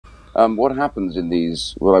What happens in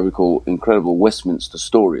these, what I would call incredible Westminster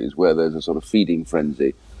stories, where there's a sort of feeding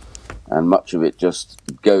frenzy, and much of it just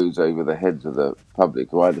goes over the heads of the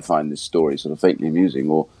public, who either find this story sort of faintly amusing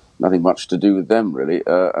or nothing much to do with them, really.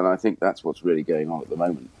 And I think that's what's really going on at the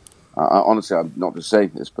moment. Honestly, I'm not just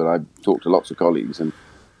saying this, but I've talked to lots of colleagues, and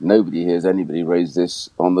nobody hears anybody raise this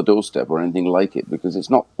on the doorstep or anything like it, because it's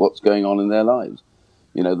not what's going on in their lives.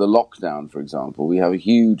 You know, the lockdown, for example, we have a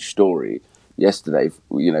huge story yesterday,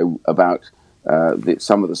 about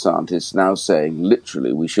some of the scientists now saying,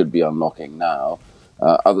 literally, we should be unlocking now.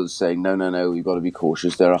 Others saying, no, we've got to be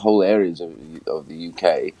cautious. There are whole areas of the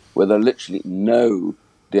UK where there are literally no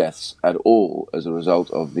deaths at all as a result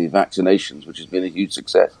of the vaccinations, which has been a huge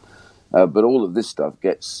success. But all of this stuff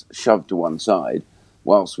gets shoved to one side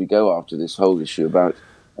whilst we go after this whole issue about,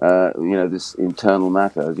 this internal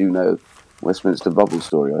matter, as you know, Westminster bubble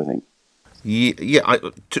story, I think. Yeah,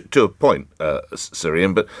 to a point, Sir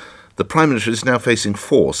Iain, but the Prime Minister is now facing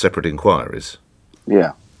 4 separate inquiries.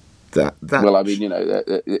 Yeah. Well, I mean,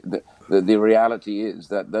 the reality is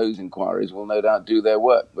that those inquiries will no doubt do their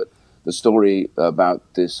work, but the story about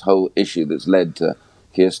this whole issue that's led to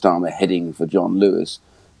Keir Starmer heading for John Lewis,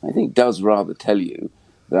 I think does rather tell you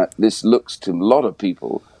that this looks to a lot of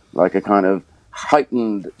people like a kind of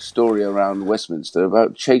heightened story around Westminster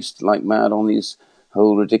about chased like mad on these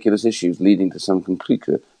whole ridiculous issues, leading to some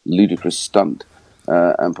completely ludicrous stunt.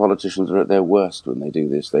 And politicians are at their worst when they do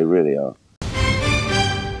this. They really are.